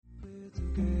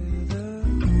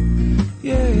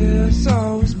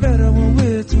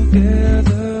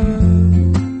together.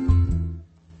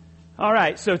 All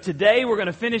right, so today we're going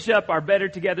to finish up our Better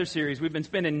Together series. We've been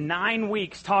spending 9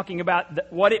 weeks talking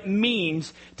about what it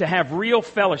means to have real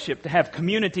fellowship, to have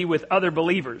community with other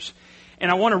believers.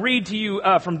 And I want to read to you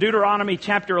from Deuteronomy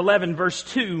chapter 11, verse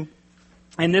 2.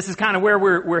 And this is kind of where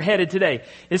we're headed today.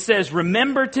 It says,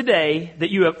 "Remember today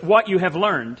that what you have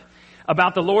learned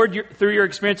about the Lord through your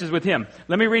experiences with Him."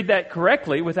 Let me read that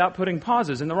correctly without putting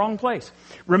pauses in the wrong place.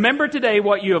 "Remember today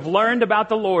what you have learned about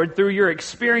the Lord through your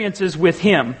experiences with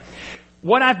Him."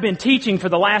 What I've been teaching for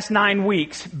the last 9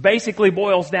 weeks basically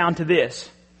boils down to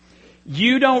this.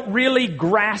 You don't really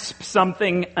grasp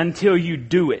something until you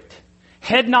do it.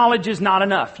 Head knowledge is not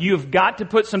enough. You've got to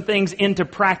put some things into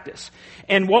practice.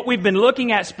 And what we've been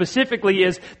looking at specifically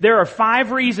is there are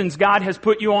 5 reasons God has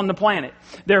put you on the planet.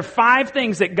 There are 5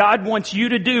 things that God wants you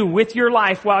to do with your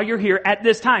life while you're here at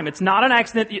this time. It's not an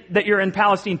accident that you're in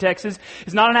Palestine, Texas.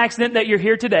 It's not an accident that you're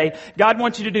here today. God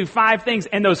wants you to do 5 things.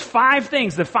 And those 5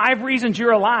 things, the 5 reasons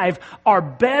you're alive, are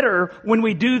better when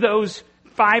we do those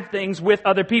 5 things with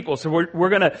other people. So we're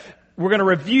going to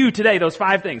review today those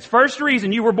 5 things. First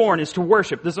reason you were born is to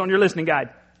worship. This is on your listening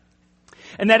guide.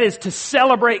 And that is to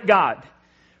celebrate God.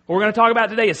 What we're going to talk about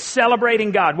today is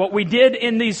celebrating God. What we did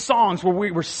in these songs where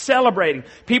we were celebrating.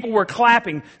 People were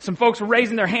clapping. Some folks were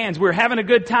raising their hands. We were having a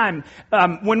good time.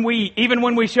 When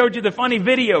we showed you the funny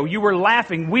video, you were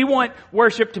laughing. We want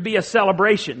worship to be a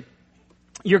celebration.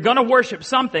 You're going to worship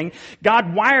something.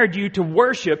 God wired you to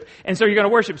worship, and so you're going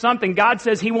to worship something. God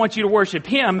says He wants you to worship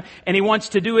Him, and He wants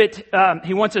to do it.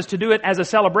 He wants us to do it as a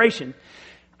celebration.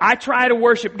 I try to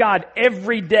worship God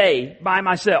every day by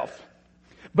myself.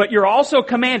 But you're also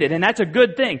commanded, and that's a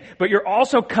good thing, but you're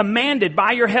also commanded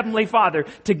by your Heavenly Father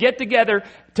to get together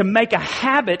to make a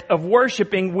habit of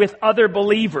worshiping with other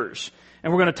believers.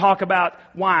 And we're going to talk about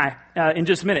why in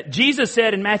just a minute. Jesus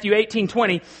said in Matthew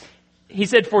 18:20, He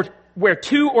said, "For where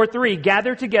 2 or 3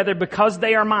 gather together because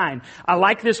they are mine." I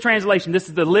like this translation. This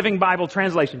is the Living Bible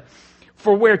translation.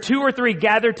 "For where 2 or 3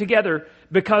 gather together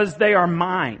because they are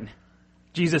mine,"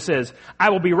 Jesus says, "I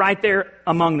will be right there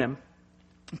among them."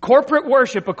 Corporate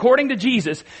worship, according to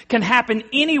Jesus, can happen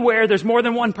anywhere there's more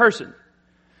than one person.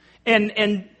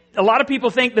 And a lot of people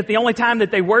think that the only time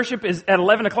that they worship is at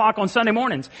 11 o'clock on Sunday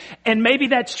mornings. And maybe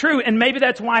that's true, and maybe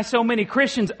that's why so many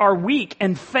Christians are weak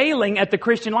and failing at the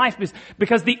Christian life,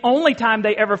 because the only time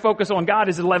they ever focus on God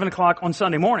is at 11 o'clock on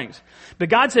Sunday mornings. But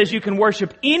God says you can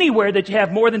worship anywhere that you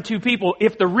have more than 2 people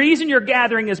if the reason you're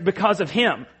gathering is because of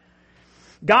Him.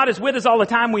 God is with us all the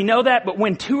time, we know that, but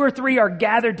when 2 or 3 are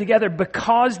gathered together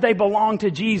because they belong to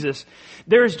Jesus,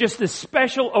 there is just this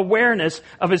special awareness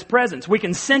of His presence. We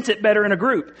can sense it better in a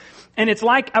group. And it's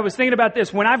like, I was thinking about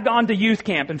this, when I've gone to youth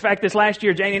camp, in fact, this last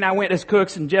year, Janie and I went as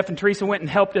cooks, and Jeff and Teresa went and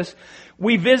helped us.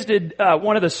 We visited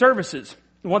one of the services,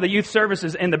 one of the youth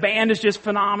services, and the band is just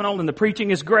phenomenal, and the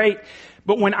preaching is great.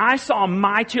 But when I saw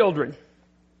my children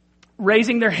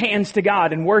raising their hands to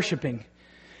God and worshiping,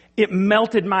 it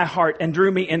melted my heart and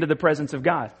drew me into the presence of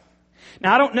God.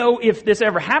 Now, I don't know if this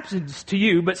ever happens to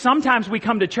you, but sometimes we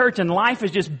come to church and life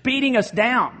is just beating us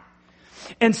down.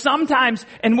 And sometimes,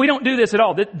 and we don't do this at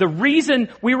all, the reason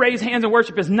we raise hands and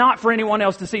worship is not for anyone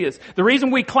else to see us. The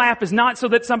reason we clap is not so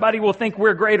that somebody will think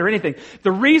we're great or anything.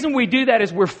 The reason we do that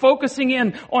is we're focusing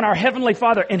in on our Heavenly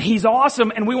Father, and He's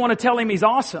awesome, and we want to tell Him He's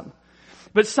awesome.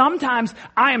 But sometimes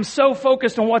I am so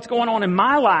focused on what's going on in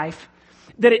my life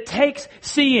that it takes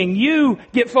seeing you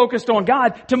get focused on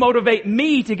God to motivate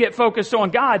me to get focused on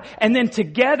God. And then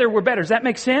together we're better. Does that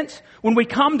make sense? When we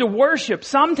come to worship,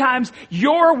 sometimes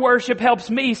your worship helps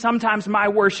me. Sometimes my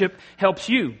worship helps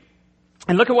you.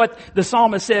 And look at what the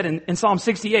psalmist said in Psalm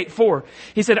 68:4.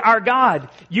 He said, "Our God,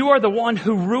 you are the one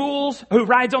who rules, who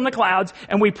rides on the clouds,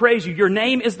 and we praise you. Your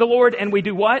name is the Lord," and we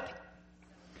do what?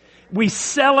 We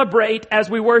celebrate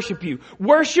as we worship you.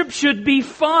 Worship should be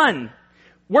fun.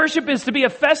 Worship is to be a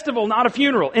festival, not a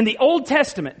funeral. In the Old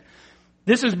Testament,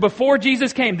 this is before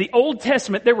Jesus came, the Old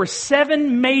Testament, there were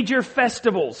 7 major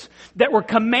festivals that were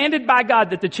commanded by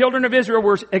God that the children of Israel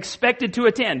were expected to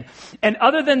attend. And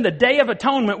other than the Day of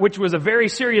Atonement, which was a very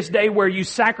serious day where you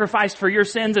sacrificed for your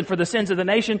sins and for the sins of the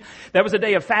nation, that was a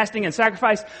day of fasting and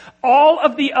sacrifice. All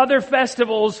of the other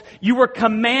festivals, you were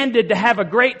commanded to have a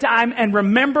great time and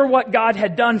remember what God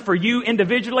had done for you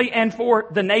individually and for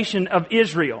the nation of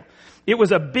Israel. It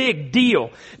was a big deal.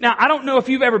 Now, I don't know if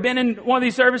you've ever been in one of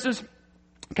these services.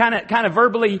 Kind of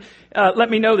verbally, let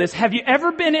me know this. Have you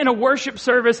ever been in a worship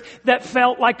service that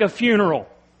felt like a funeral?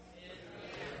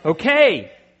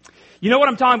 Okay. You know what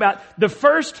I'm talking about? The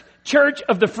first church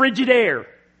of the Frigidaire.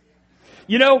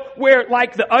 You know, where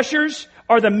like the ushers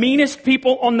are the meanest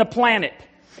people on the planet.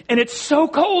 And it's so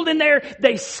cold in there,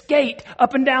 they skate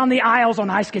up and down the aisles on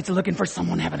ice skates looking for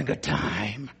someone having a good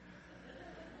time.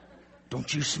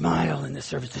 Don't you smile in this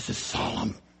service. This is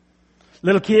solemn.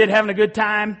 Little kid having a good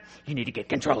time. You need to get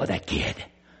control of that kid.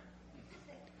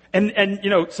 And you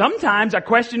know, sometimes I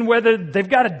question whether they've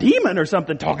got a demon or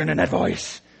something talking in that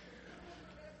voice.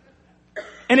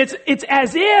 And it's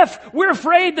as if we're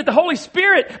afraid that the Holy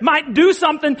Spirit might do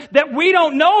something that we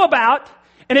don't know about.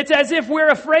 And it's as if we're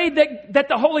afraid that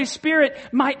the Holy Spirit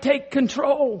might take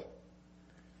control.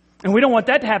 And we don't want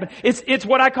that to happen. It's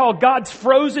what I call God's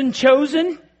frozen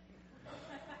chosen.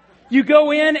 You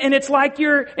go in and it's like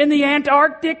you're in the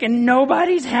Antarctic and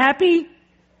nobody's happy.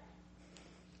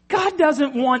 God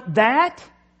doesn't want that.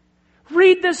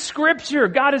 Read the scripture.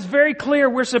 God is very clear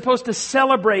we're supposed to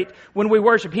celebrate when we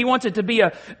worship. He wants it to be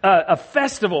a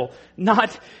festival,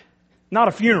 not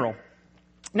a funeral.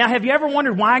 Now, have you ever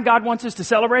wondered why God wants us to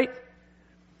celebrate?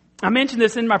 I mentioned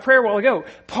this in my prayer a while ago.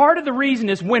 Part of the reason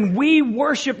is when we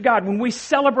worship God, when we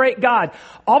celebrate God,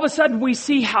 all of a sudden we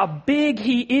see how big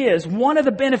He is. One of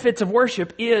the benefits of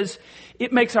worship is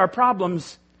it makes our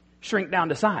problems shrink down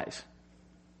to size.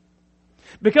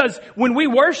 Because when we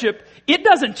worship, it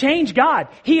doesn't change God.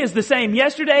 He is the same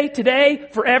yesterday, today,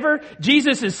 forever.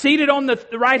 Jesus is seated on the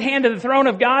right hand of the throne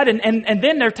of God. And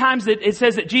then there are times that it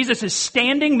says that Jesus is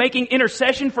standing, making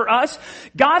intercession for us.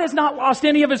 God has not lost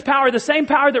any of His power. The same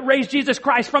power that raised Jesus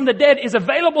Christ from the dead is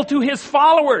available to His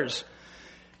followers.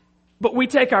 But we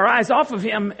take our eyes off of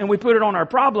Him and we put it on our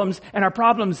problems, and our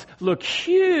problems look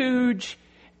huge.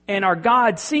 And our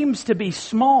God seems to be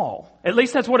small. At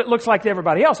least that's what it looks like to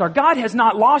everybody else. Our God has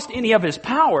not lost any of His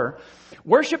power.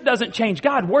 Worship doesn't change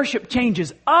God. Worship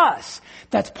changes us.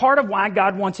 That's part of why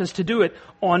God wants us to do it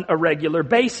on a regular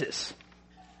basis.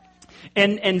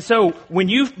 And so when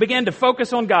you begin to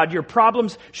focus on God, your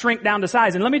problems shrink down to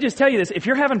size. And let me just tell you this. If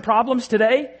you're having problems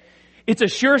today, it's a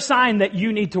sure sign that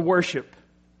you need to worship.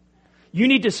 You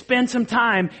need to spend some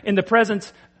time in the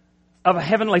presence of a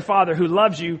heavenly Father who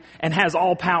loves you and has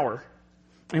all power.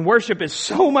 And worship is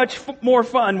so much more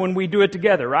fun when we do it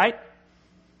together, right?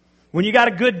 When you got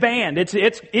a good band, it's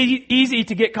easy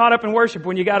to get caught up in worship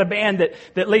when you got a band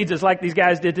that leads us like these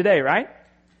guys did today, right?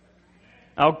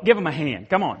 I'll give them a hand.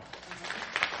 Come on.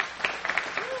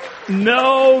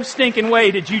 No stinking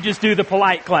way did you just do the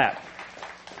polite clap.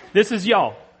 This is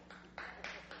y'all.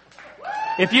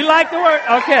 If you like the word,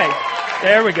 okay,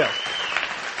 there we go.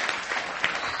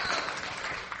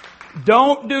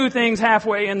 Don't do things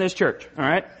halfway in this church, all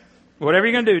right? Whatever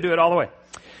you're going to do it all the way.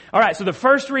 All right, so the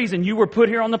first reason you were put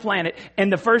here on the planet,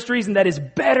 and the first reason that is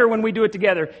better when we do it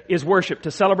together, is worship,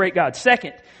 to celebrate God.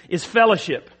 Second is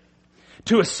fellowship,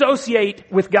 to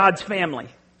associate with God's family.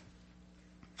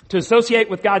 To associate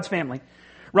with God's family.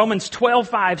 Romans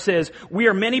 12:5 says, we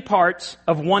are many parts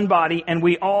of one body, and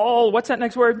we all, what's that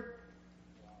next word?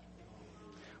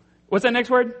 What's that next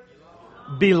word?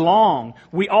 Belong.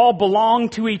 We all belong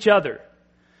to each other.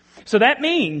 So that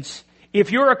means if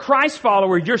you're a Christ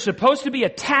follower, you're supposed to be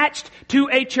attached to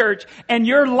a church, and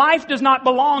your life does not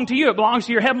belong to you. It belongs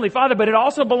to your Heavenly Father, but it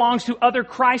also belongs to other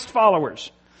Christ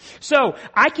followers. So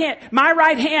my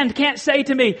right hand can't say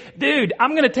to me, dude,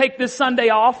 I'm going to take this Sunday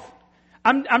off.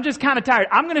 I'm just kind of tired.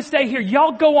 I'm going to stay here.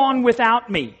 Y'all go on without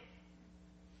me.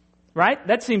 Right?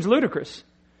 That seems ludicrous.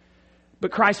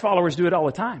 But Christ followers do it all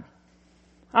the time.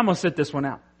 I'm going to sit this one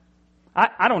out.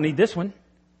 I don't need this one.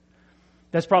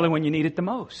 That's probably when you need it the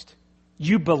most.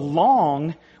 You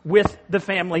belong with the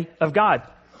family of God.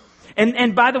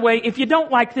 And by the way, if you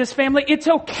don't like this family, it's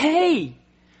okay.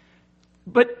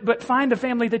 But find a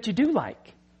family that you do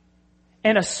like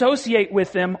and associate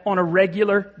with them on a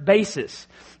regular basis.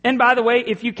 And by the way,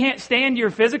 if you can't stand your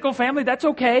physical family, that's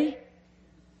okay.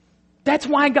 That's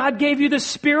why God gave you the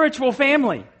spiritual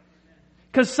family.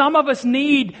 Because some of us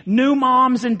need new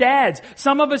moms and dads.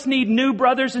 Some of us need new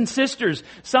brothers and sisters.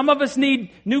 Some of us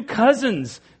need new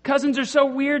cousins. Cousins are so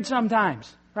weird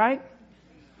sometimes, right?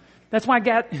 That's why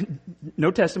God,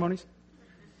 no testimonies.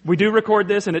 We do record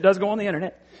this and it does go on the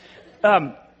internet.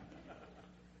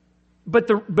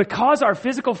 Because our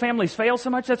physical families fail so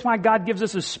much, that's why God gives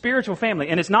us a spiritual family.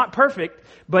 And it's not perfect,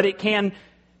 but it can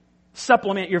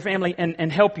supplement your family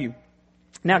and help you.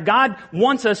 Now, God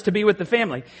wants us to be with the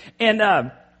family. And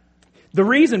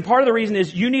part of the reason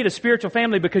is you need a spiritual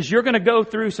family because you're going to go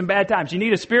through some bad times. You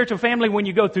need a spiritual family when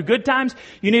you go through good times.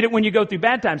 You need it when you go through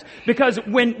bad times. Because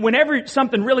whenever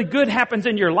something really good happens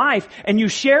in your life and you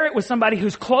share it with somebody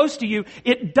who's close to you,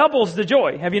 it doubles the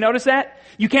joy. Have you noticed that?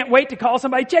 You can't wait to call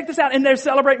somebody, check this out, and they're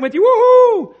celebrating with you.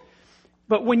 Woohoo!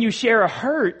 But when you share a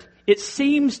hurt, it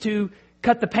seems to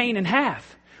cut the pain in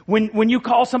half. When you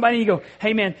call somebody and you go,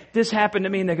 hey man, this happened to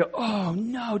me, and they go, oh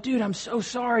no, dude, I'm so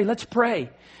sorry. Let's pray.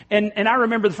 And I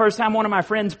remember the first time one of my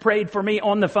friends prayed for me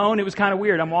on the phone. It was kind of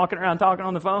weird. I'm walking around talking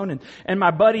on the phone, and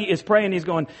my buddy is praying. He's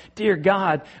going, dear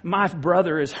God, my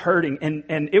brother is hurting.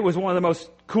 And it was one of the most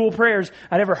cool prayers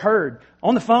I'd ever heard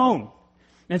on the phone.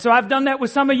 And so I've done that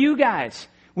with some of you guys.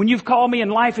 When you've called me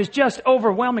and life is just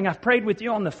overwhelming, I've prayed with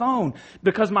you on the phone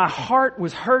because my heart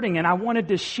was hurting and I wanted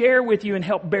to share with you and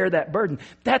help bear that burden.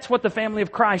 That's what the family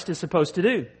of Christ is supposed to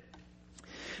do.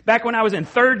 Back when I was in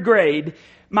 3rd grade,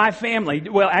 my family,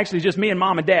 well, actually just me and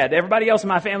mom and dad, everybody else in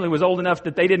my family was old enough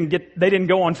that they didn't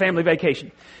go on family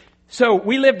vacation. So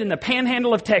we lived in the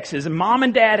panhandle of Texas, and mom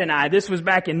and dad and I, this was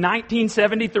back in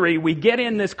 1973, we get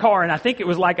in this car, and I think it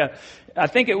was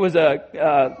a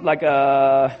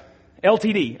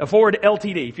LTD, a Ford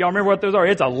LTD. If y'all remember what those are,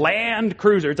 it's a Land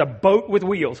Cruiser. It's a boat with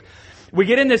wheels. We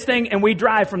get in this thing and we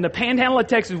drive from the panhandle of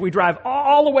Texas. We drive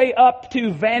all the way up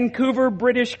to Vancouver,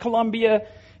 British Columbia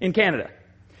in Canada.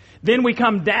 Then we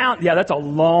come down. Yeah, that's a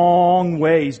long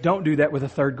ways. Don't do that with a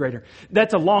 3rd grader.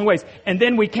 That's a long ways. And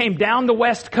then we came down the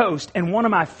West Coast. And one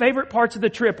of my favorite parts of the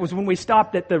trip was when we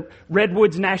stopped at the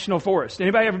Redwoods National Forest.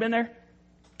 Anybody ever been there?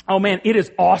 Oh man, it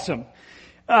is awesome.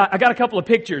 I got a couple of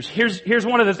pictures. Here's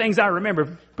one of the things I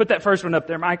remember. Put that first one up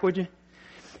there, Mike, would you?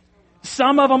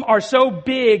 Some of them are so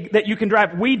big that you can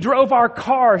drive. We drove our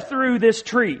car through this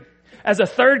tree. As a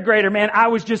 3rd grader, man, I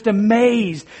was just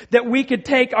amazed that we could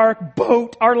take our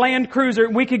boat, our Land Cruiser,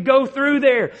 and we could go through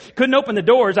there. Couldn't open the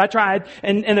doors. I tried,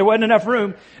 and there wasn't enough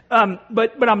room.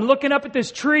 But I'm looking up at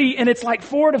this tree, and it's like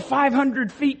 400 to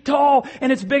 500 feet tall,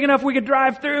 and it's big enough we could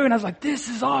drive through. And I was like, this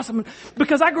is awesome.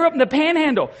 Because I grew up in the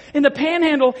Panhandle. In the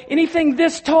Panhandle, anything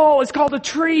this tall is called a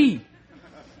tree.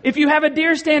 If you have a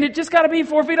deer stand, it just got to be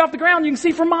 4 feet off the ground. You can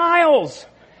see for miles.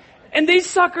 And these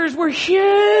suckers were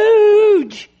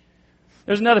huge.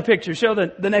 There's another picture. Show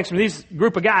the next one. These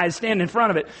group of guys standing in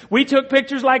front of it. We took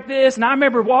pictures like this, and I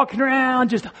remember walking around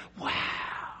just, wow,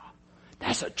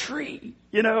 that's a tree.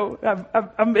 You know,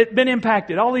 I've been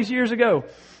impacted all these years ago.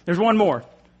 There's one more.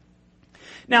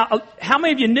 Now, how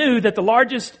many of you knew that the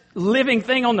largest living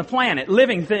thing on the planet,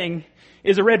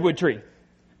 is a redwood tree?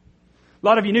 A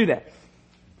lot of you knew that.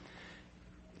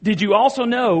 Did you also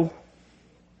know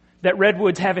that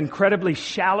redwoods have incredibly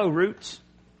shallow roots?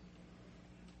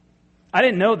 I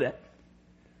didn't know that.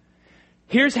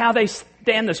 Here's how they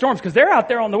stand the storms, because they're out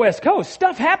there on the West Coast.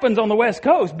 Stuff happens on the West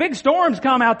Coast. Big storms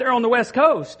come out there on the West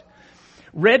Coast.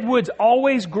 Redwoods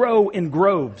always grow in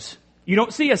groves. You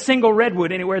don't see a single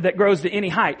redwood anywhere that grows to any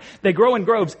height. They grow in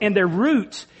groves, and their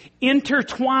roots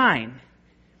intertwine.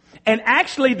 And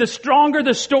actually, the stronger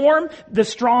the storm, the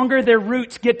stronger their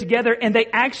roots get together, and they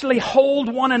actually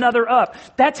hold one another up.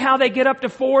 That's how they get up to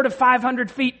 400 to 500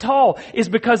 feet tall, is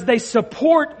because they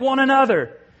support one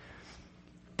another.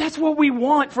 That's what we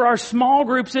want for our small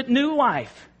groups at New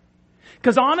Life.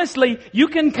 Because honestly, you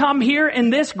can come here in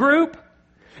this group,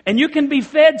 and you can be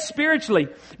fed spiritually,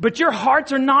 but your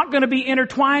hearts are not going to be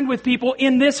intertwined with people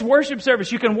in this worship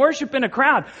service. You can worship in a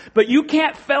crowd, but you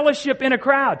can't fellowship in a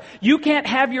crowd. You can't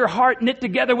have your heart knit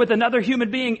together with another human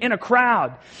being in a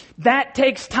crowd. That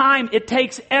takes time. It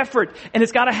takes effort, and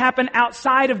it's got to happen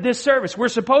outside of this service. We're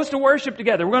supposed to worship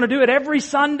together. We're going to do it every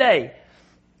Sunday.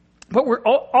 But we're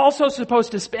also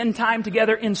supposed to spend time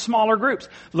together in smaller groups.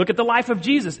 Look at the life of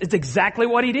Jesus. It's exactly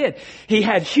what he did. He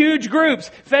had huge groups,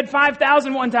 fed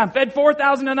 5,000 one time, fed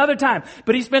 4,000 another time.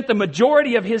 But he spent the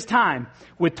majority of his time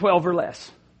with 12 or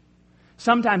less.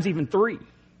 Sometimes even 3.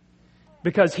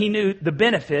 Because he knew the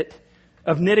benefit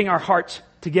of knitting our hearts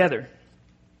together.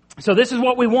 So this is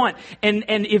what we want. And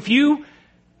if you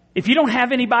don't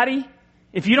have anybody,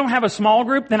 if you don't have a small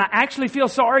group, then I actually feel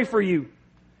sorry for you.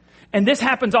 And this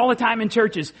happens all the time in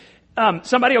churches.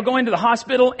 Somebody will go into the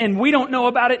hospital and we don't know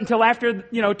about it until after,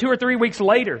 2 or 3 weeks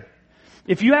later.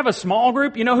 If you have a small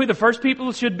group, you know who the first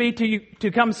people should be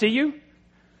to come see you?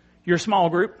 Your small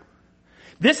group.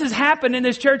 This has happened in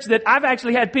this church that I've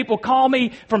actually had people call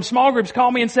me from small groups, call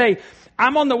me and say,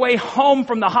 I'm on the way home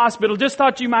from the hospital. Just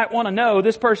thought you might want to know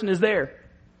this person is there.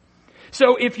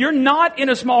 So if you're not in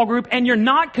a small group and you're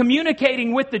not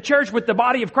communicating with the church, with the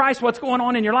body of Christ, what's going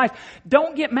on in your life,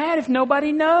 don't get mad if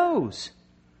nobody knows.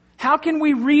 How can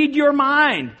we read your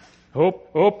mind?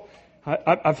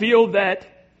 I feel that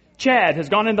Chad has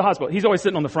gone into the hospital. He's always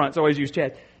sitting on the front, so I always use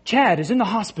Chad. Chad is in the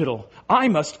hospital. I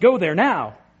must go there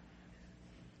now.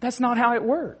 That's not how it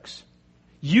works.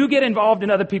 You get involved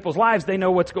in other people's lives, they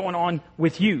know what's going on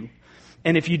with you.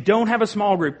 And if you don't have a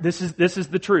small group, this is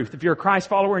the truth. If you're a Christ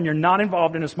follower and you're not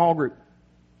involved in a small group,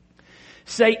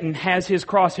 Satan has his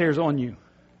crosshairs on you.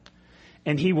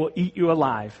 And he will eat you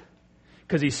alive.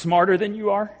 Because He's smarter than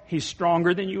you are. He's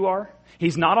stronger than you are.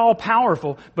 He's not all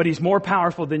powerful, but He's more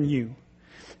powerful than you.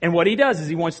 And what He does is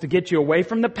He wants to get you away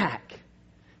from the pack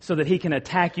so that He can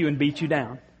attack you and beat you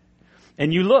down.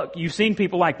 And you've seen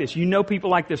people like this. You know people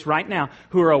like this right now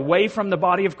who are away from the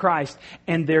body of Christ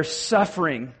and they're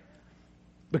suffering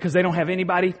because they don't have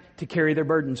anybody to carry their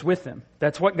burdens with them.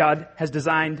 That's what God has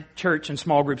designed church and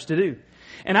small groups to do.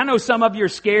 And I know some of you are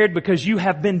scared because you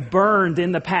have been burned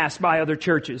in the past by other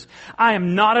churches. I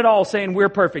am not at all saying we're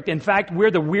perfect. In fact, we're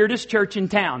the weirdest church in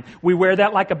town. We wear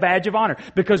that like a badge of honor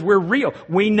because we're real.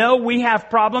 We know we have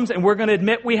problems and we're going to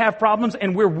admit we have problems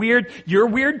and we're weird. You're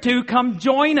weird too. Come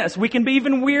join us. We can be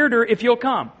even weirder if you'll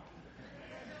come.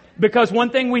 Because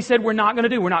one thing we said we're not going to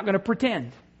do, we're not going to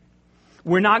pretend.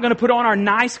 We're not going to put on our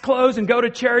nice clothes and go to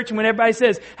church. And when everybody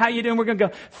says, how you doing? We're going to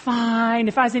go, fine.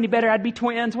 If I was any better, I'd be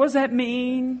twins. What does that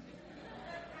mean?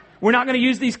 We're not going to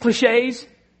use these cliches.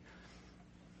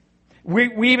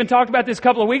 We even talked about this a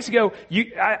couple of weeks ago.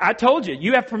 I told you,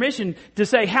 you have permission to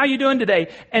say, how you doing today?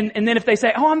 And then if they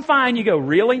say, oh, I'm fine, you go,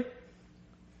 really?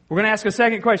 We're going to ask a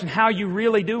second question. How are you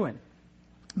really doing?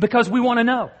 Because we want to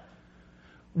know.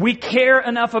 We care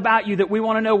enough about you that we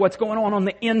want to know what's going on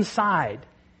the inside.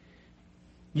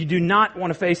 You do not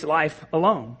want to face life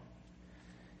alone.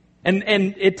 And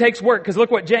it takes work, because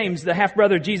look what James, the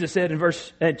half-brother of Jesus, said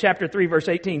in chapter 3, verse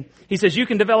 18. He says, you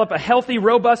can develop a healthy,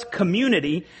 robust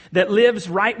community that lives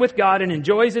right with God and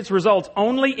enjoys its results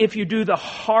only if you do the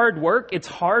hard work. It's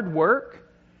hard work.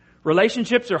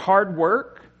 Relationships are hard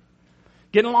work.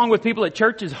 Getting along with people at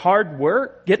church is hard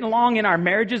work. Getting along in our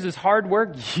marriages is hard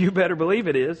work. You better believe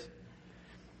it is.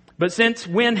 But since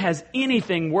when has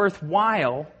anything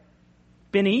worthwhile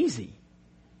been easy?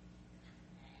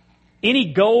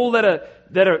 Any goal that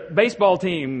a baseball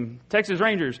team, Texas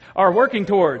Rangers, are working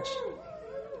towards,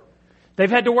 they've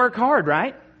had to work hard,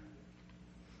 right?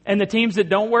 And the teams that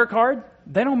don't work hard,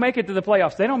 they don't make it to the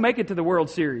playoffs. They don't make it to the World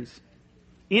Series.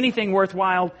 Anything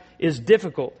worthwhile is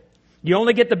difficult. You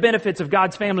only get the benefits of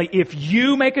God's family if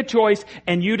you make a choice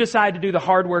and you decide to do the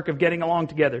hard work of getting along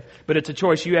together. But it's a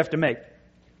choice you have to make.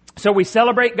 So we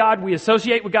celebrate God, we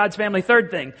associate with God's family. Third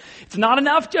thing, it's not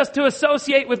enough just to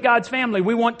associate with God's family.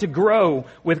 We want to grow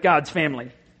with God's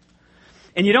family.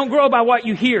 And you don't grow by what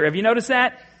you hear. Have you noticed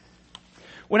that?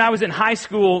 When I was in high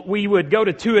school, we would go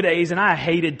to two-a-days, and I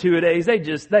hated two-a-days.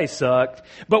 They sucked.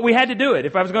 But we had to do it.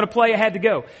 If I was going to play, I had to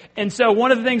go. And so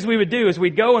one of the things we would do is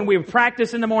we'd go and we would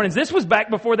practice in the mornings. This was back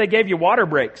before they gave you water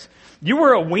breaks. You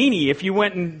were a weenie if you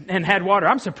went and had water.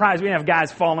 I'm surprised we didn't have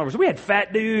guys falling over. So we had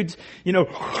fat dudes,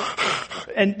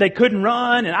 and they couldn't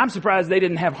run, and I'm surprised they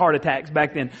didn't have heart attacks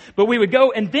back then. But we would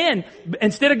go, and then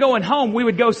instead of going home, we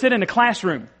would go sit in a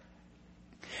classroom.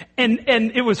 And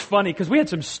it was funny because we had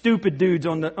some stupid dudes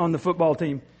on the football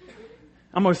team.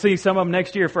 I'm going to see some of them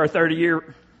next year for our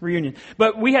 30-year reunion.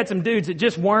 But we had some dudes that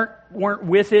just weren't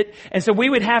with it. And so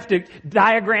we would have to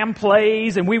diagram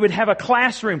plays, and we would have a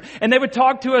classroom. And they would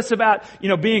talk to us about,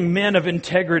 being men of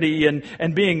integrity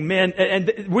and being men,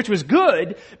 and which was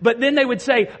good. But then they would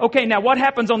say, okay, now what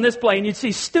happens on this play? And you'd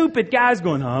see stupid guys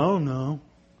going, I don't know.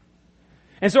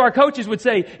 And so our coaches would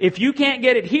say, if you can't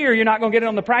get it here, you're not going to get it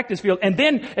on the practice field. And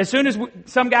then as soon as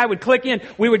some guy would click in,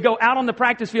 we would go out on the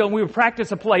practice field and we would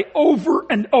practice a play over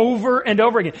and over and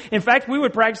over again. In fact, we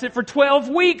would practice it for 12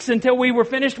 weeks until we were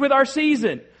finished with our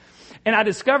season. And I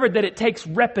discovered that it takes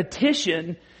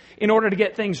repetition in order to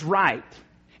get things right.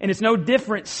 And it's no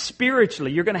different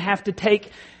spiritually. You're going to have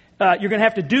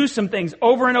to do some things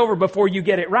over and over before you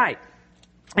get it right.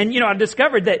 And, I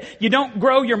discovered that you don't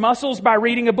grow your muscles by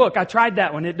reading a book. I tried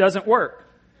that one. It doesn't work.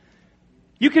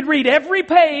 You could read every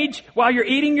page while you're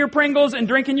eating your Pringles and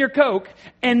drinking your Coke,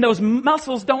 and those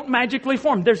muscles don't magically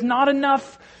form. There's not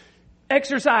enough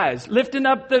exercise lifting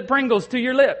up the Pringles to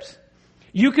your lips.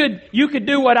 You could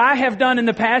do what I have done in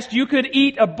the past. You could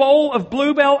eat a bowl of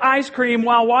Bluebell ice cream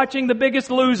while watching The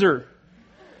Biggest Loser.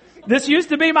 This used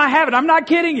to be my habit. I'm not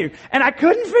kidding you. And I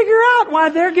couldn't figure out why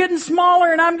they're getting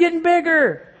smaller and I'm getting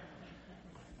bigger.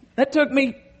 That took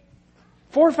me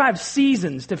 4 or 5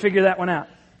 seasons to figure that one out.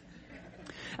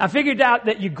 I figured out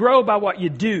that you grow by what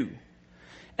you do.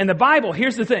 And the Bible,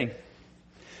 here's the thing.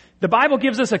 The Bible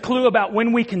gives us a clue about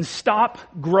when we can stop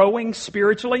growing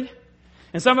spiritually.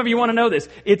 And some of you want to know this.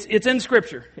 It's in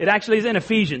Scripture. It actually is in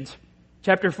Ephesians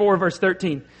chapter 4, verse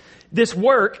 13. This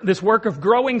work of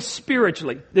growing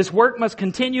spiritually, this work must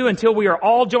continue until we are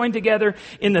all joined together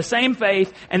in the same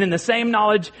faith and in the same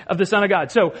knowledge of the Son of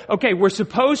God. So, okay,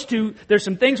 there's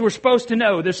some things we're supposed to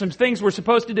know. There's some things we're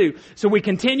supposed to do. So we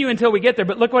continue until we get there.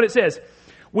 But look what it says.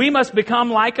 We must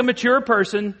become like a mature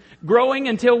person, growing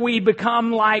until we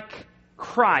become like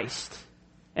Christ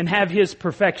and have His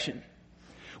perfection.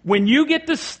 When you get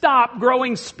to stop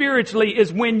growing spiritually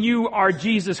is when you are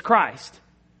Jesus Christ.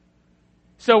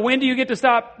 So when do you get to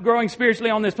stop growing spiritually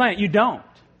on this planet? You don't.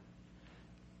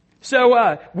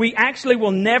 So we actually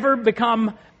will never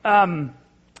become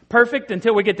perfect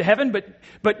until we get to heaven,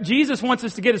 but Jesus wants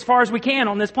us to get as far as we can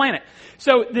on this planet.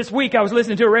 So this week I was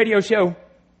listening to a radio show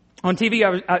on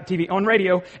TV, on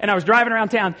radio, and I was driving around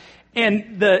town,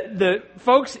 and the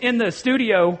folks in the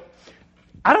studio,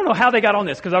 I don't know how they got on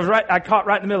this because I caught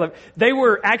right in the middle of it. They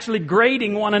were actually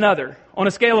grading one another on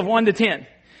a scale of 1 to 10.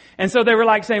 And so they were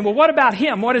like saying, well, what about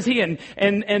him? What is he?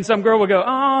 And some girl would go,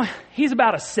 oh, he's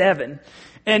about a 7.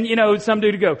 And, some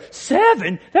dude would go,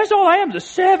 7? That's all I am, is a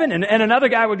 7. And another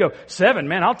guy would go, 7,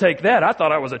 man, I'll take that. I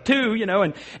thought I was a 2,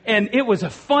 and it was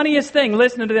the funniest thing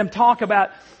listening to them talk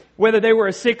about whether they were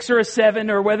a 6 or a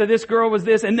 7 or whether this girl was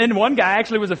this. And then one guy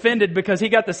actually was offended because he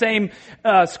got the same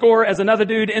score as another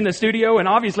dude in the studio. And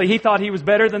obviously he thought he was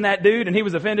better than that dude and he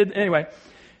was offended. Anyway,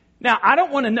 now I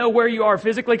don't want to know where you are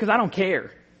physically because I don't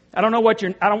care. I don't want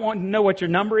to know what your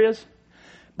number is,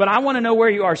 but I want to know where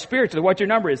you are spiritually, what your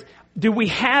number is. Do we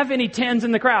have any 10s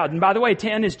in the crowd? And by the way,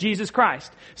 10 is Jesus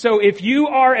Christ. So if you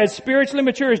are as spiritually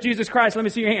mature as Jesus Christ, let me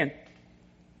see your hand.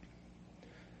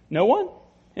 No one?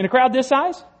 In a crowd this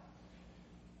size?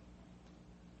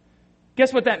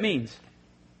 Guess what that means?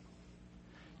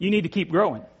 You need to keep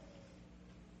growing.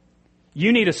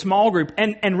 You need a small group.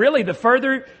 And really,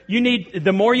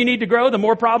 the more you need to grow, the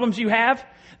more problems you have,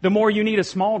 the more you need a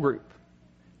small group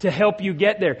to help you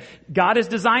get there. God has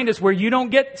designed us where you don't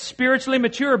get spiritually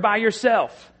mature by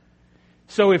yourself.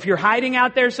 So if you're hiding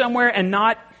out there somewhere and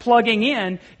not plugging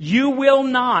in, you will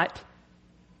not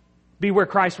be where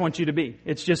Christ wants you to be.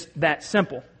 It's just that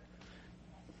simple.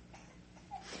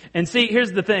 And see,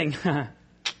 here's the thing.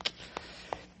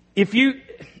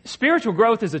 Spiritual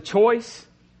growth is a choice.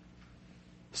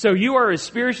 So you are as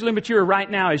spiritually mature right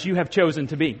now as you have chosen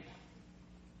to be.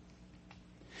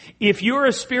 If you're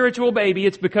a spiritual baby,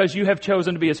 it's because you have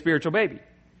chosen to be a spiritual baby.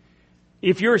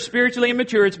 If you're spiritually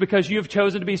immature, it's because you have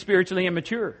chosen to be spiritually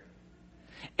immature.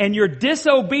 And your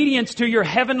disobedience to your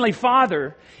heavenly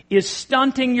Father is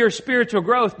stunting your spiritual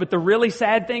growth. But the really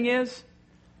sad thing is,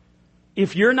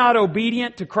 if you're not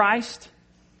obedient to Christ,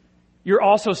 you're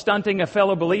also stunting a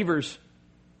fellow believer's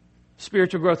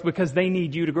spiritual growth because they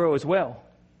need you to grow as well.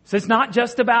 So it's not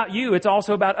just about you, it's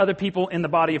also about other people in the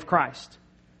body of Christ.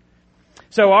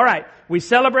 So, all right, we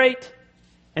celebrate,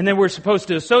 and then we're supposed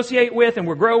to associate with, and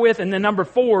we'll grow with, and then number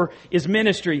 4 is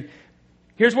ministry.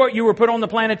 Here's what you were put on the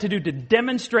planet to do, to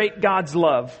demonstrate God's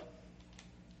love.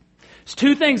 There's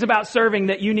 2 things about serving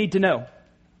that you need to know.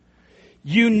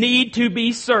 You need to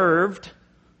be served,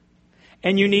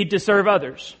 and you need to serve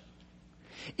others.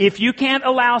 If you can't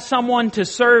allow someone to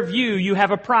serve you, you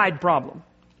have a pride problem.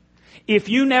 If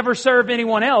you never serve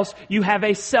anyone else, you have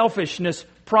a selfishness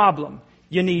problem.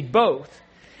 You need both.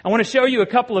 I want to show you a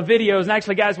couple of videos, and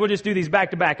actually, guys, we'll just do these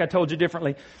back to back. I told you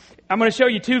differently. I'm going to show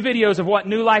you 2 videos of what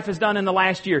New Life has done in the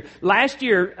last year. Last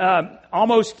year,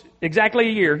 almost exactly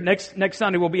a year, next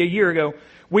Sunday will be a year ago,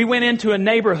 we went into a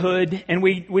neighborhood and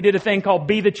we did a thing called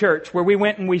Be the Church, where we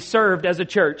went and we served as a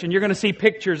church, and you're going to see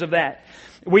pictures of that.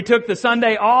 We took the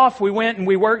Sunday off. We went and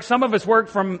we worked. Some of us worked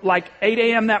from like 8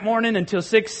 a.m. that morning until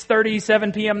 6:30,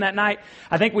 7 p.m. that night.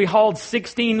 I think we hauled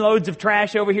 16 loads of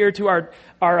trash over here to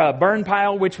our burn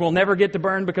pile, which we'll never get to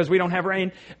burn because we don't have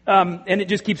rain. And it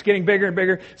just keeps getting bigger and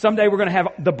bigger. Someday we're going to have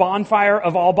the bonfire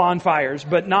of all bonfires,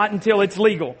 but not until it's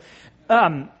legal.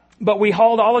 But we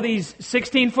hauled all of these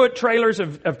 16-foot trailers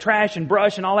of trash and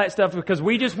brush and all that stuff because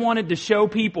we just wanted to show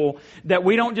people that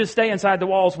we don't just stay inside the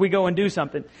walls, we go and do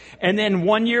something. And then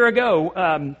 1 year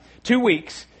ago, 2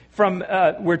 weeks from,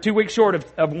 we're 2 weeks short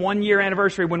of 1 year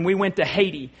anniversary when we went to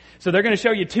Haiti. So they're going to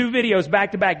show you 2 videos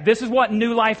back to back. This is what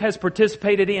New Life has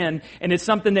participated in, and it's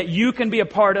something that you can be a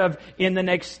part of in the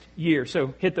next year.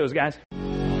 So hit those, guys.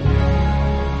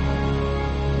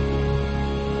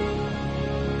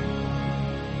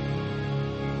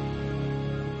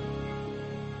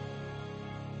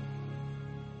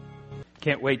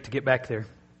 Can't wait to get back there.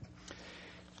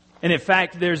 And in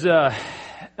fact, there's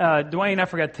Dwayne, I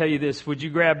forgot to tell you this. Would you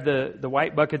grab the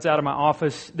white buckets out of my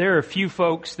office? There are a few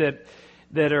folks that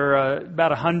are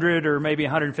about $100 or maybe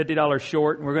 $150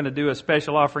 short, and we're going to do a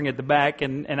special offering at the back.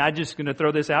 And I'm just going to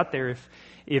throw this out there.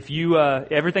 If you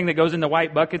everything that goes in the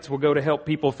white buckets will go to help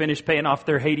people finish paying off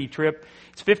their Haiti trip.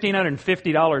 It's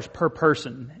 $1,550 per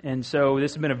person, and so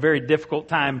this has been a very difficult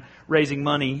time raising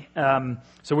money.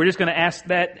 So we're just going to ask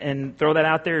that and throw that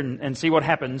out there and see what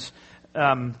happens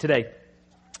today.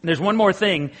 There's one more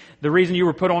thing. The reason you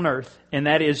were put on earth, and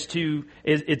that is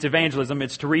it's evangelism.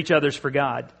 It's to reach others for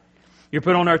God. You're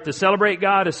put on earth to celebrate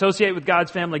God, associate with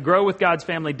God's family, grow with God's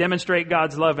family, demonstrate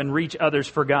God's love, and reach others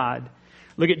for God.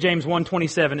 Look at James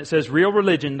 1:27. It says, real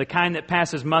religion, the kind that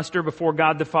passes muster before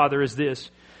God the Father, is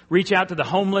this: reach out to the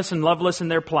homeless and loveless in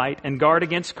their plight and guard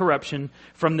against corruption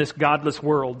from this godless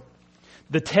world.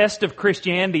 The test of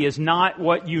Christianity is not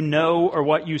what you know or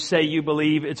what you say you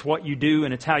believe. It's what you do,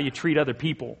 and it's how you treat other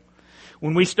people.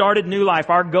 When we started New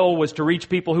Life, our goal was to reach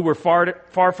people who were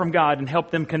far from God and help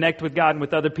them connect with God and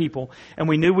with other people. And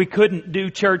we knew we couldn't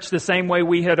do church the same way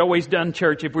we had always done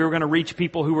church if we were going to reach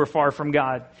people who were far from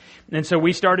God. And so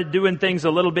we started doing things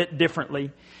a little bit differently.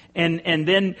 And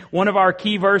then one of our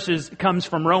key verses comes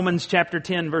from Romans chapter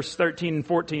 10, verse 13 and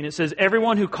 14. It says,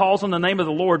 everyone who calls on the name of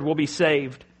the Lord will be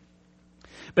saved.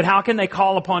 But how can they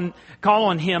call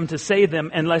on Him to save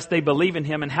them unless they believe in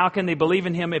Him? And how can they believe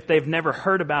in Him if they've never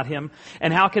heard about Him?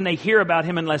 And how can they hear about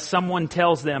Him unless someone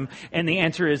tells them? And the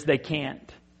answer is they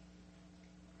can't.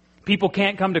 People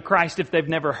can't come to Christ if they've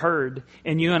never heard.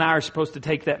 And you and I are supposed to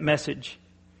take that message.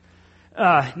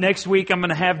 Next week, I'm going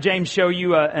to have James show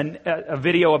you a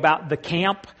video about the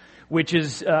camp, which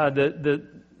is the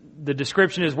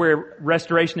description is where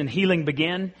restoration and healing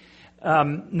begin.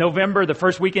 November, the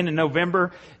first weekend in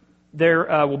November,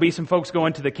 there will be some folks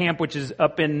going to the camp, which is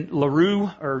up in LaRue,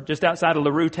 or just outside of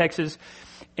LaRue, Texas.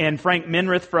 And Frank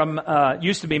Minrith from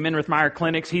used to be Minrith Meyer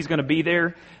Clinics, he's going to be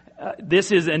there.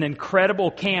 This is an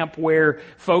incredible camp where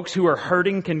folks who are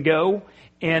hurting can go,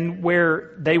 and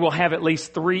where they will have at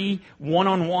least 3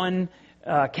 one-on-one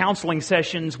counseling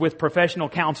sessions with professional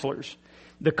counselors.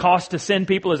 The cost to send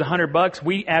people is $100.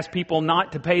 We ask people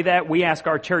not to pay that. We ask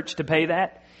our church to pay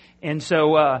that. And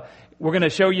so we're going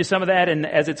to show you some of that. And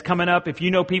as it's coming up, if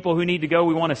you know people who need to go,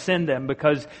 we want to send them,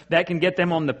 because that can get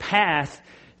them on the path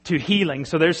to healing.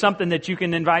 So there's something that you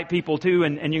can invite people to,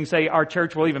 and you can say, our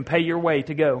church will even pay your way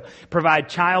to go. Provide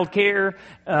child care,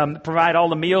 provide all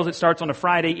the meals. It starts on a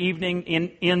Friday evening,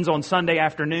 ends on Sunday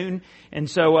afternoon. And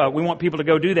so we want people to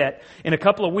go do that. In a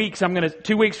couple of weeks,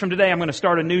 2 weeks from today, I'm going to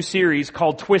start a new series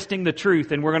called Twisting the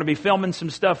Truth. And we're going to be filming some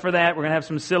stuff for that. We're going to have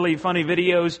some silly, funny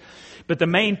videos. But the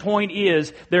main point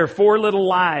is there are 4 little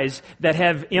lies that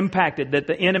have impacted, that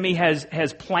the enemy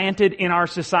has planted in our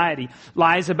society.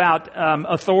 Lies about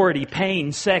authority,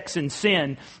 pain, sex, and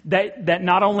sin that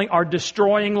not only are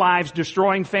destroying lives,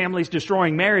 destroying families,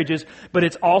 destroying marriages, but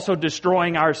it's also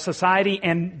destroying our society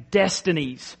and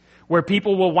destinies, where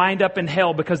people will wind up in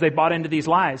hell because they bought into these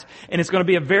lies. And it's going to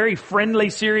be a very friendly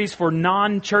series for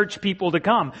non-church people to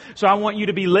come. So I want you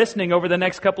to be listening over the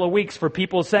next couple of weeks for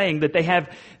people saying that they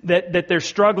have, that they're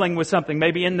struggling with something,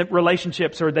 maybe in the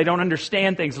relationships, or they don't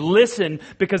understand things. Listen,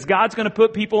 because God's going to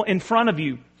put people in front of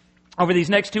you over these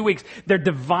next 2 weeks. They're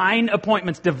divine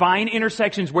appointments, divine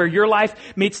intersections where your life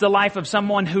meets the life of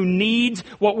someone who needs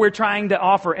what we're trying to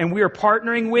offer. And we are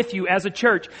partnering with you as a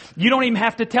church. You don't even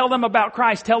have to tell them about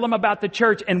Christ. Tell them about the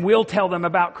church, and we'll tell them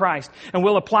about Christ. And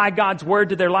we'll apply God's word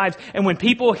to their lives. And when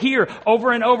people hear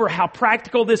over and over how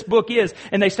practical this book is,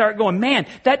 and they start going, man,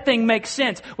 that thing makes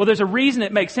sense. Well, there's a reason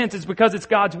it makes sense. It's because it's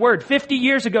God's word. 50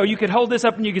 years ago, you could hold this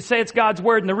up and you could say it's God's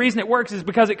word. And the reason it works is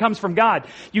because it comes from God.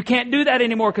 You can't do that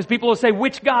anymore because people will say,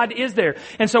 which God is there?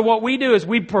 And so what we do is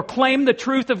we proclaim the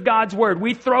truth of God's word.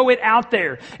 We throw it out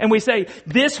there and we say,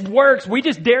 this works. We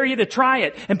just dare you to try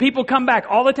it. And people come back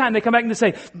all the time. They come back and they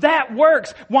say, that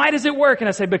works. Why does it work? And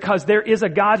I say, because there is a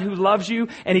God who loves you,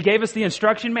 and He gave us the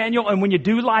instruction manual. And when you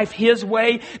do life His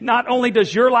way, not only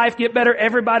does your life get better,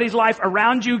 everybody's life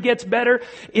around you gets better.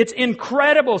 It's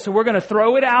incredible. So we're going to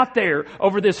throw it out there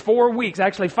over this 4 weeks,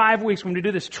 actually 5 weeks, when we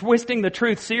do this Twisting the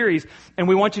Truth series. And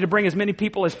we want you to bring as many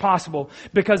people as possible.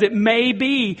 Because it may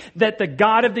be that the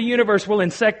God of the universe will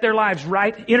intersect their lives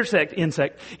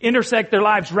their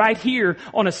lives right here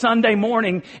on a Sunday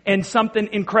morning, and something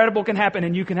incredible can happen,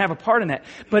 and you can have a part in that.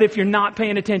 But if you're not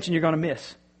paying attention, you're going to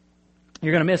miss.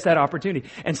 You're going to miss that opportunity.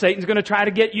 And Satan's going to try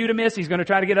to get you to miss. He's going to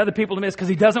try to get other people to miss, because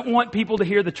he doesn't want people to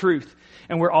hear the truth.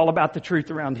 And we're all about the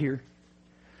truth around here.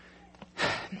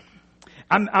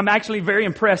 I'm actually very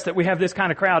impressed that we have this kind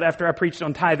of crowd after I preached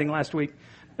on tithing last week.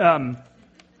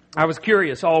 I was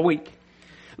curious all week.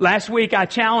 Last week I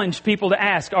challenged people to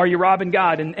ask, are you robbing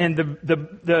God? And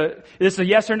this is a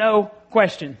yes or no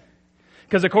question.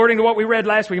 Because according to what we read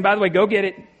last week, and by the way, go get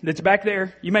it. It's back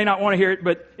there. You may not want to hear it,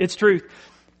 but it's truth.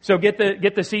 So get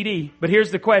the CD. But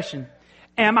here's the question.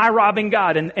 Am I robbing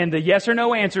God? And the yes or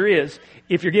no answer is,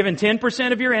 if you're giving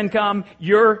 10% of your income,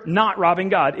 you're not robbing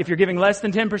God. If you're giving less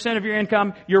than 10% of your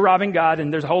income, you're robbing God.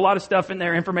 And there's a whole lot of stuff in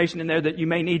there, information in there that you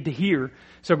may need to hear.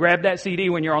 So grab that CD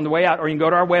when you're on the way out, or you can go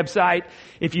to our website.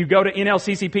 If you go to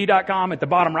nlccp.com, at the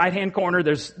bottom right-hand corner,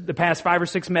 there's the past 5 or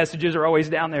 6 messages are always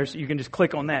down there, so you can just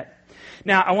click on that.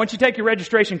 Now, I want you to take your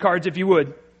registration cards, if you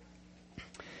would.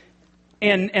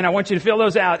 And I want you to fill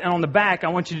those out. And on the back, I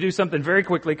want you to do something very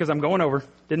quickly because I'm going over.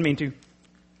 Didn't mean to.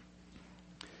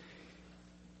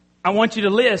 I want you to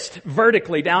list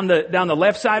vertically down the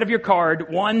left side of your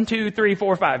card 1, 2, 3,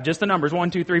 4, 5. Just the numbers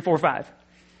 1, 2, 3, 4, 5.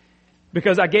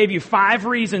 Because I gave you 5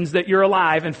 reasons that you're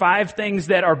alive and 5 things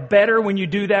that are better when you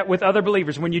do that with other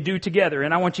believers, when you do together.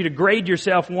 And I want you to grade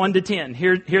yourself 1 to 10.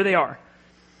 Here they are.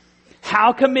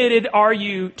 How committed are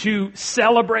you to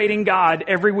celebrating God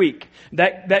every week?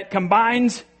 That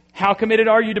combines how committed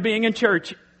are you to being in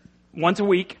church once a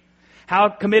week? How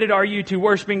committed are you to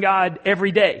worshiping God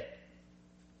every day?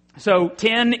 So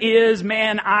 10 is,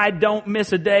 man, I don't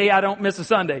miss a day, I don't miss a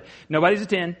Sunday. Nobody's a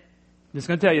 10. Just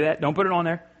going to tell you that. Don't put it on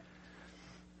there.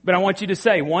 But I want you to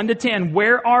say 1 to 10,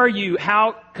 where are you?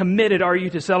 How committed are you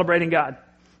to celebrating God?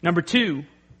 Number 2,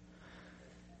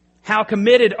 how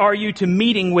committed are you to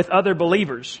meeting with other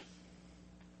believers?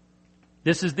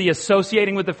 This is the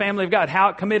associating with the family of God.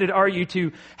 How committed are you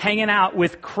to hanging out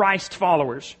with Christ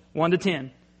followers? 1 to 10.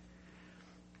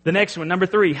 The next one, number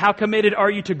 3, how committed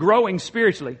are you to growing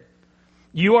spiritually?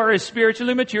 You are as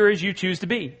spiritually mature as you choose to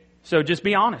be. So just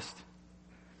be honest.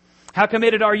 How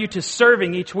committed are you to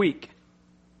serving each week?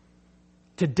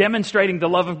 To demonstrating the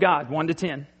love of God? 1 to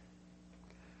 10.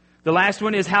 The last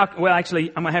one is I'm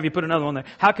going to have you put another one there.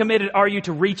 How committed are you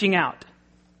to reaching out?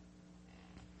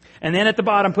 And then at the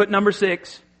bottom, put number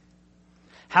 6.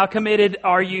 How committed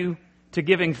are you to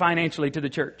giving financially to the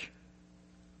church?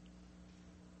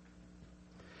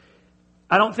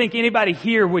 I don't think anybody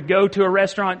here would go to a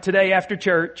restaurant today after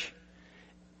church,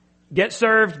 get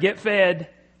served, get fed,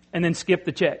 and then skip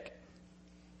the check.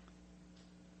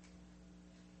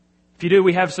 If you do,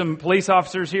 we have some police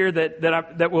officers here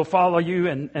that will follow you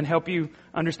and help you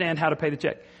understand how to pay the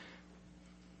check.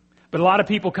 But a lot of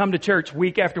people come to church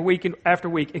week after week after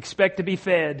week, expect to be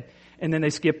fed, and then they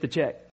skip the check.